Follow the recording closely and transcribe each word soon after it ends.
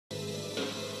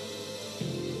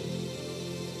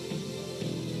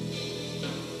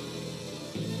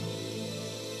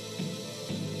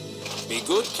Be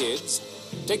good, kids.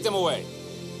 Take them away.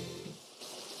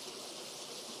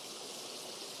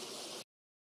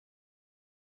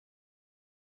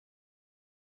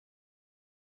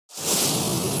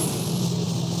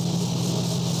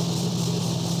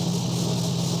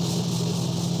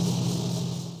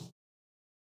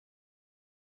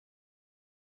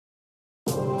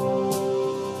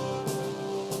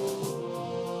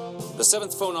 The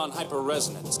seventh phonon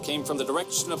hyperresonance came from the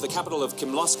direction of the capital of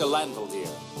Kimloska Landvaldir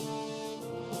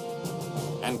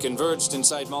and converged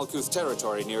inside Malkuth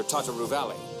territory near Tartaru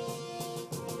Valley.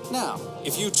 Now,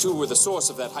 if you two were the source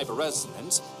of that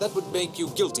hyperresonance, that would make you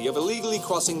guilty of illegally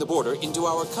crossing the border into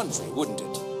our country, wouldn't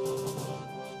it?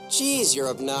 Jeez, you're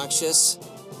obnoxious.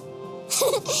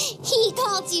 He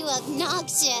called you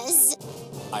obnoxious.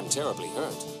 I'm terribly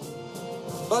hurt.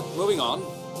 But moving on,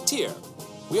 Tyr.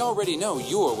 We already know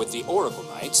you're with the Oracle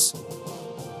Knights.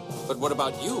 But what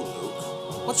about you,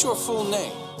 Luke? What's your full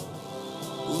name?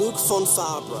 Luke von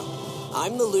Fabra.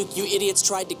 I'm the Luke you idiots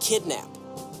tried to kidnap.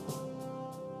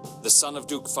 The son of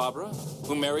Duke Fabra,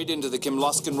 who married into the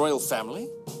Kimloskan royal family?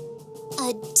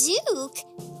 A duke?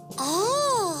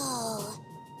 Oh.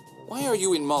 Why are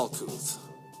you in Malkuth?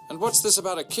 And what's this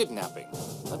about a kidnapping?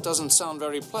 That doesn't sound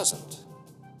very pleasant.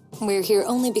 We're here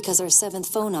only because our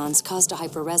seventh phonons caused a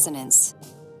hyperresonance.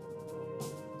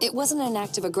 It wasn't an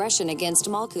act of aggression against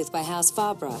Malkuth by House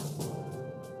Fabra.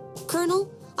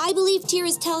 Colonel, I believe Tyr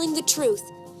is telling the truth.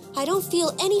 I don't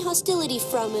feel any hostility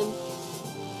from him.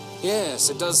 Yes,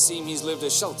 it does seem he's lived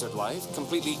a sheltered life,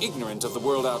 completely ignorant of the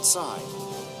world outside.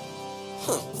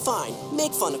 Huh, fine.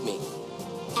 Make fun of me.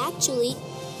 Actually,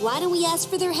 why don't we ask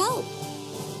for their help?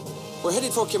 We're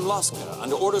headed for Kimloska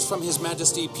under orders from His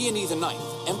Majesty Peony the Ninth,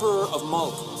 Emperor of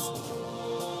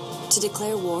Malkuth. To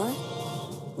declare war?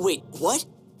 Wait, what?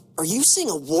 Are you saying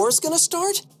a war's gonna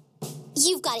start?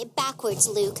 You've got it backwards,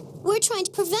 Luke. We're trying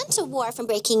to prevent a war from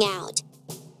breaking out.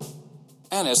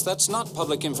 Annis, that's not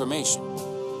public information.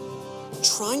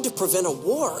 Trying to prevent a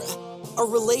war? Are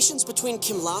relations between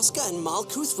Kimloska and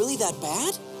Malkuth really that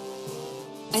bad?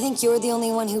 I think you're the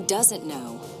only one who doesn't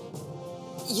know.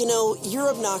 You know, you're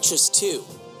obnoxious too.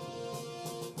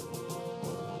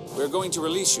 We're going to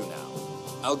release you now.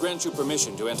 I'll grant you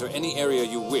permission to enter any area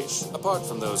you wish, apart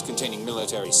from those containing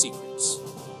military secrets.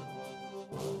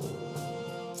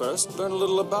 First, learn a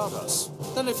little about us.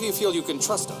 Then, if you feel you can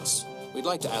trust us, we'd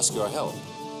like to ask your help,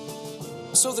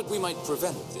 so that we might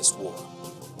prevent this war.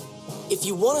 If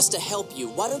you want us to help you,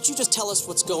 why don't you just tell us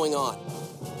what's going on?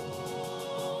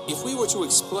 If we were to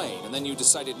explain and then you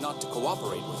decided not to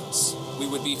cooperate with us, we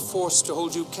would be forced to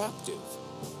hold you captive.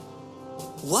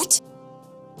 What?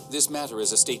 This matter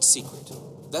is a state secret.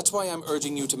 That's why I'm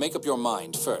urging you to make up your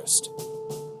mind first.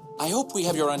 I hope we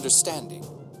have your understanding.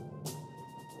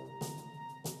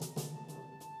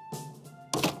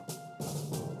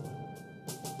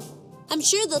 I'm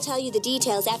sure they'll tell you the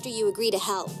details after you agree to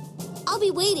help. I'll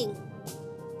be waiting.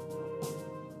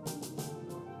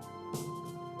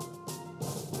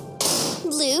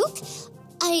 Luke,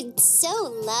 I'd so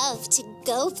love to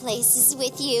go places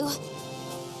with you.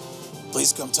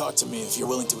 Please come talk to me if you're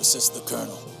willing to assist the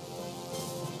Colonel.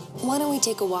 Why don't we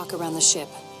take a walk around the ship?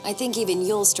 I think even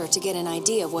you'll start to get an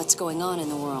idea of what's going on in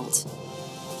the world.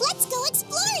 Let's go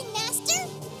exploring, Master!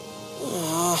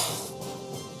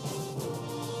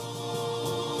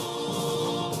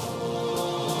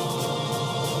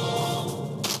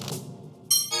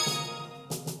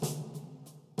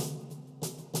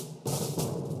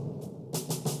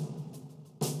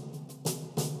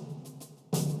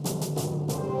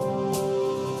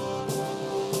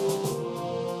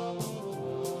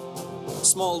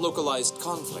 Small localized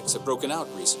conflicts have broken out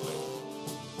recently.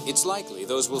 It's likely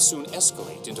those will soon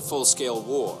escalate into full-scale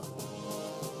war.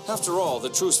 After all, the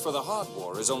truce for the Hot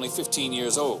War is only 15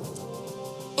 years old.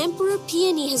 Emperor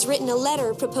Peony has written a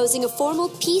letter proposing a formal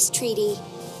peace treaty.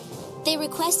 They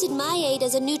requested my aid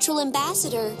as a neutral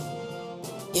ambassador.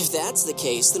 If that's the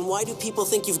case, then why do people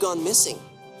think you've gone missing?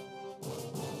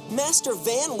 Master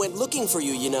Van went looking for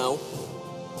you, you know.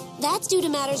 That's due to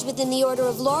matters within the Order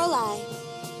of Lorelei.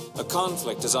 A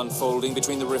conflict is unfolding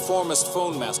between the reformist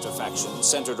Phone Master faction,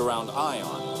 centered around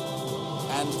Ion,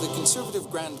 and the conservative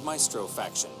Grand Maestro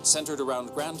faction, centered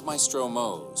around Grand Maestro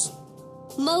Mose.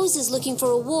 Mose is looking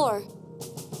for a war.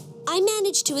 I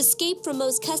managed to escape from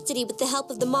Mose's custody with the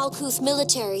help of the Malkuth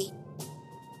military.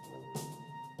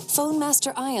 Phone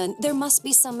Master Ion, there must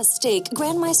be some mistake.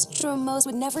 Grand Maestro Mose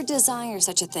would never desire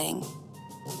such a thing.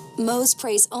 Mose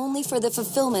prays only for the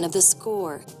fulfillment of the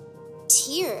score.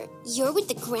 Tyr, you're with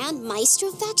the Grand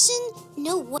Maestro faction?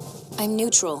 No way. I'm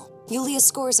neutral. Yulia's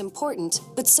score is important,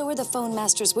 but so are the Phone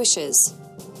Master's wishes.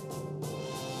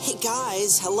 Hey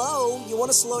guys, hello? You want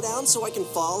to slow down so I can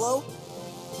follow?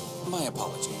 My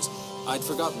apologies. I'd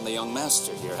forgotten the young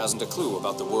master here hasn't a clue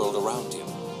about the world around him.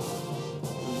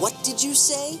 What did you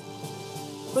say?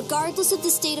 Regardless of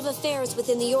the state of affairs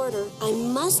within the Order, I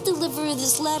must deliver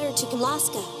this letter to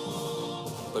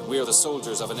Kamlaska. But we're the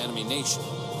soldiers of an enemy nation.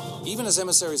 Even as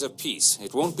emissaries of peace,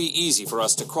 it won't be easy for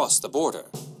us to cross the border.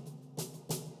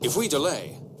 If we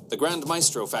delay, the Grand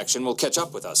Maestro faction will catch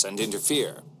up with us and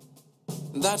interfere.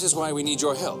 That is why we need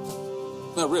your help.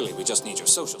 Well, really, we just need your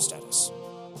social status.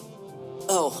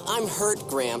 Oh, I'm hurt,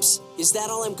 Gramps. Is that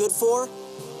all I'm good for?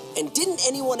 And didn't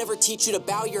anyone ever teach you to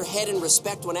bow your head in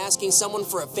respect when asking someone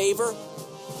for a favor?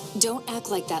 Don't act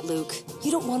like that, Luke.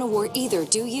 You don't want a war either,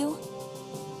 do you?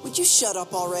 Would you shut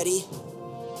up already?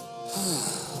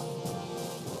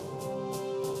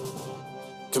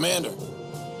 Commander.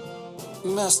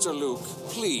 Master Luke,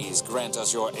 please grant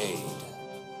us your aid.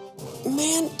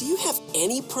 Man, do you have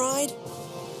any pride?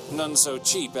 None so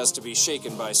cheap as to be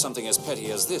shaken by something as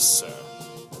petty as this, sir.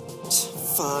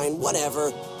 Fine,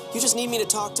 whatever. You just need me to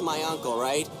talk to my uncle,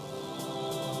 right?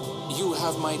 You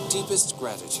have my deepest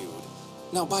gratitude.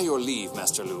 Now, by your leave,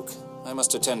 Master Luke, I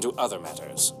must attend to other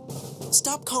matters.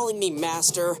 Stop calling me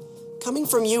Master. Coming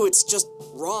from you, it's just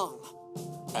wrong.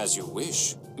 As you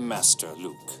wish, Master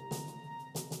Luke.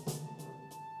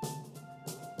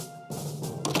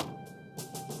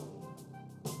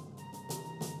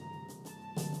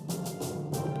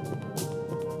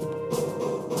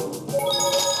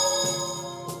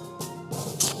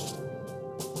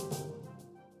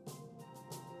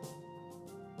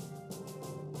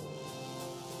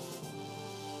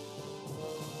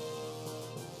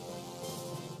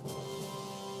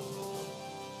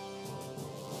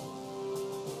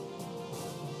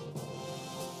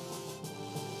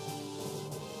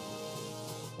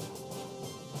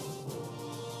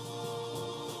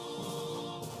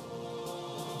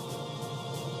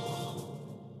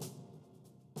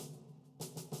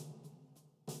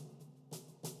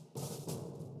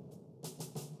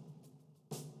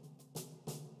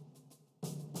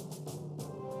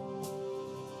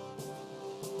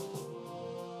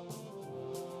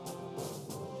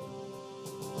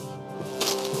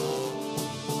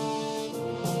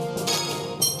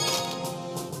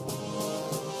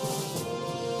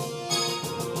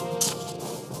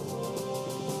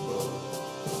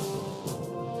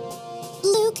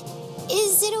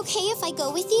 Is it okay if I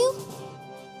go with you?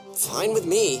 Fine with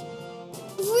me.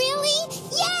 Really?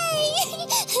 Yay!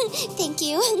 Thank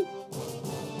you.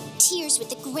 Tears with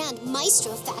the Grand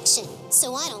Maestro faction,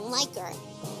 so I don't like her.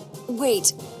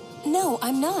 Wait. No,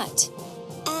 I'm not.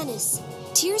 Anis,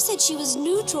 Tyr said she was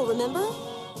neutral, remember?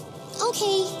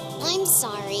 Okay, I'm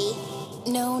sorry.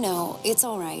 No, it's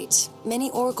all right. Many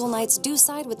Oracle Knights do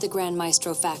side with the Grand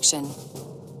Maestro faction.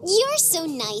 You're so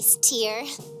nice, Tyr.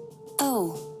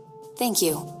 Oh, thank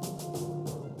you.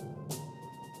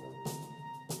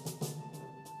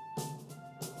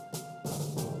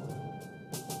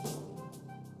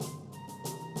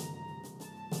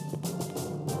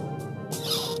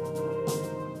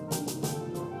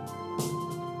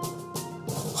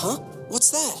 Huh?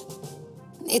 What's that?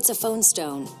 It's a phone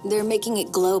stone. They're making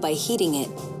it glow by heating it.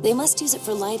 They must use it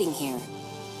for lighting here.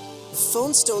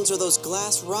 Phone stones are those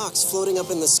glass rocks floating up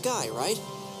in the sky, right?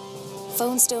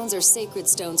 Phone stones are sacred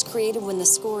stones created when the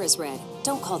score is read.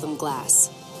 Don't call them glass.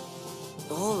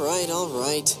 All right, all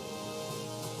right.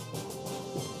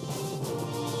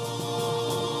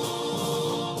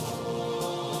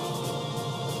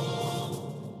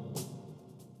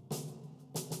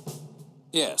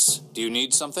 Yes. Do you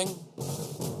need something?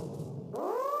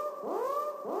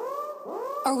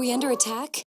 Are we under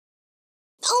attack?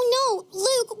 Oh no,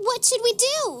 Luke, what should we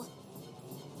do?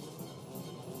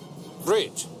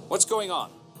 Bridge, what's going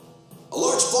on? A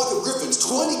large flock of griffins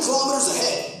 20 kilometers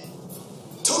ahead.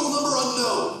 Total number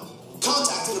unknown.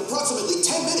 Contact in approximately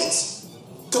 10 minutes.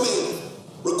 Commander,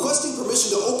 requesting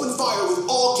permission to open fire with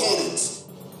all cannons.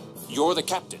 You're the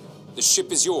captain. The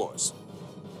ship is yours.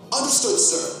 Understood,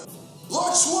 sir.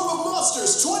 Large swarm of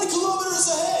monsters 20 kilometers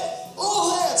ahead.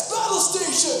 All hands, battle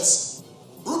stations.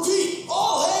 Repeat,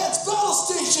 all hands, battle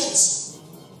stations.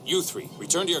 You three,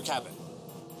 return to your cabin.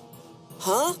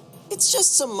 Huh? It's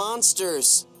just some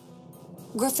monsters.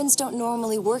 Griffins don't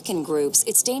normally work in groups.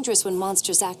 It's dangerous when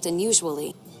monsters act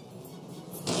unusually.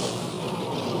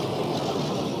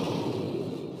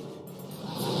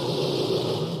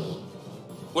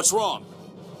 What's wrong?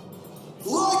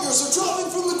 Ligers are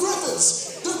dropping from the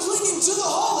griffins. They're clinging to the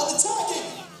hull and attacking.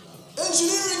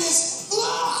 Engineering is...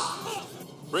 Ah!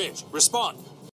 Bridge, respond.